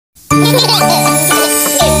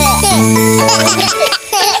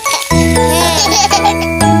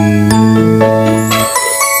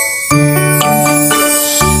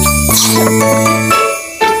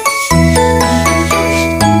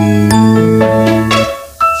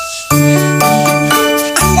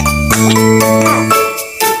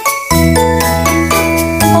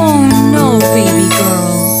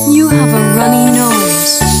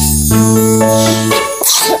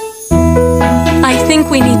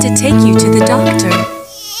We need to take you to the doctor.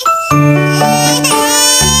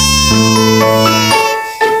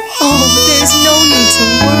 Oh, there's no need to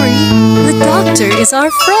worry. The doctor is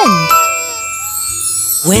our friend.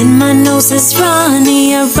 When my nose is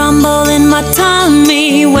runny, a rumble in my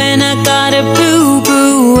tummy. When I got a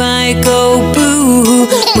boo-boo, I go boo.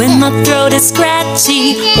 When my throat is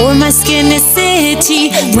scratchy or my skin is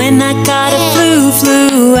itchy. When I got a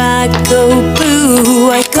flu, I go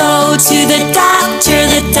boo. I go to the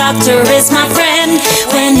doctor is my friend.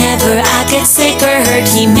 Whenever I get sick or hurt,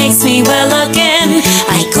 he makes me well again.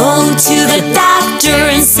 I go to the doctor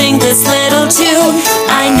and sing this little tune.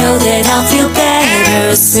 I know that I'll feel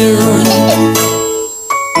better soon.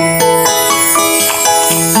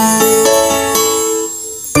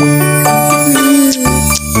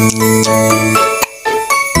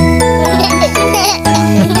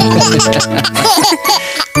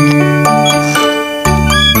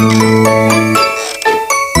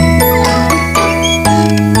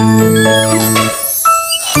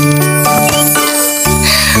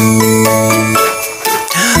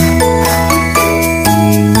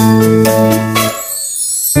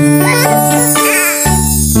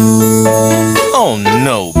 Oh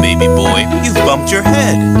no, baby boy, you've bumped your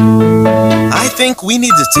head. I think we need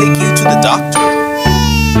to take you to the doctor.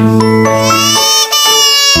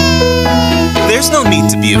 There's no need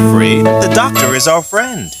to be afraid. The doctor is our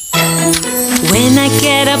friend. When I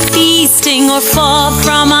get a bee sting or fall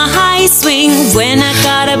from a high swing, when I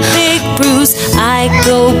got a big bruise, I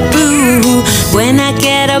go boo. When I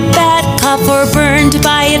get a bad cough or burned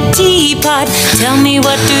by a teapot, tell me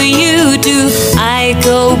what do you do? I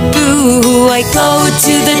go boo. I go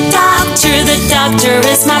to the doctor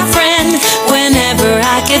is my friend. Whenever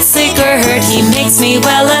I get sick or hurt, he makes me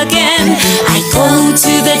well again. I go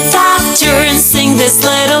to the doctor and sing this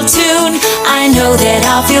little tune. I know that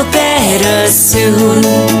I'll feel better soon.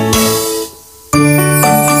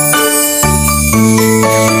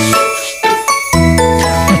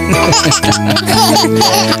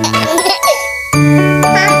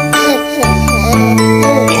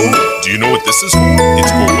 Oh, do you know what this is for?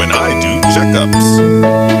 It's for when I do checkups.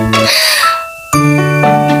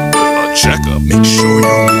 A checkup makes sure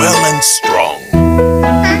you're well and strong.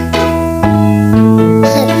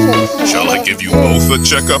 Shall I give you both a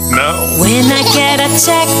checkup now? When I get a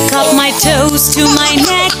checkup, my toes to my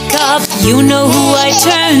neck up, you know who I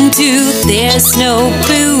turn to, there's no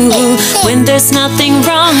boo. When there's nothing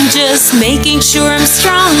wrong, just making sure I'm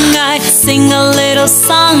strong, I sing a little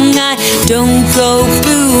song, I don't go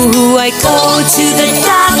boo. I go to the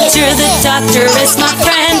doctor is my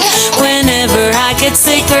friend. Whenever I get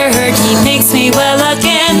sick or hurt, he makes me well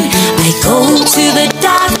again. I go to the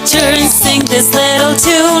doctor and sing this little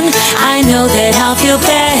tune. I know that I'll feel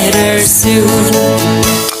better soon.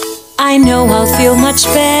 I know I'll feel much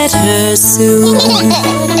better soon.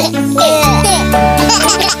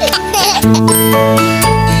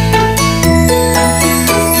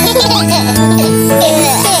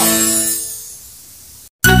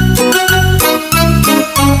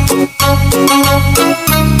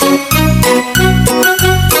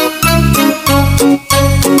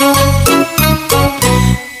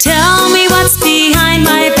 Tell me what's behind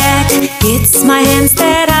my back. It's my hands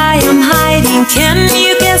that I am hiding. Can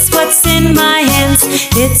you guess what's in my hands?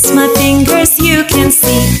 It's my fingers you can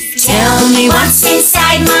see. Tell me what's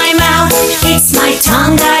inside my mouth. It's my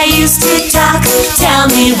tongue I used to talk. Tell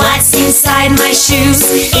me what's inside my shoes.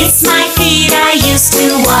 It's my feet I used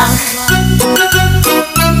to walk.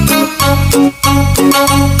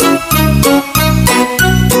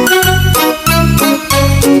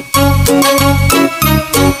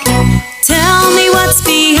 Tell me what's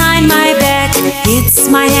behind my back. It's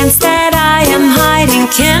my hands that I am hiding.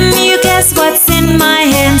 Can you guess what's in my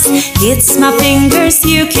hands? It's my fingers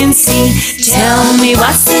you can see. Tell me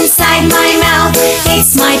what's inside my mouth.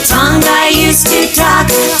 It's my tongue I used to talk.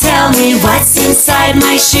 Tell me what's inside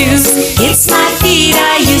my shoes. It's my feet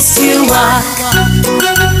I used to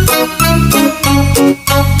walk.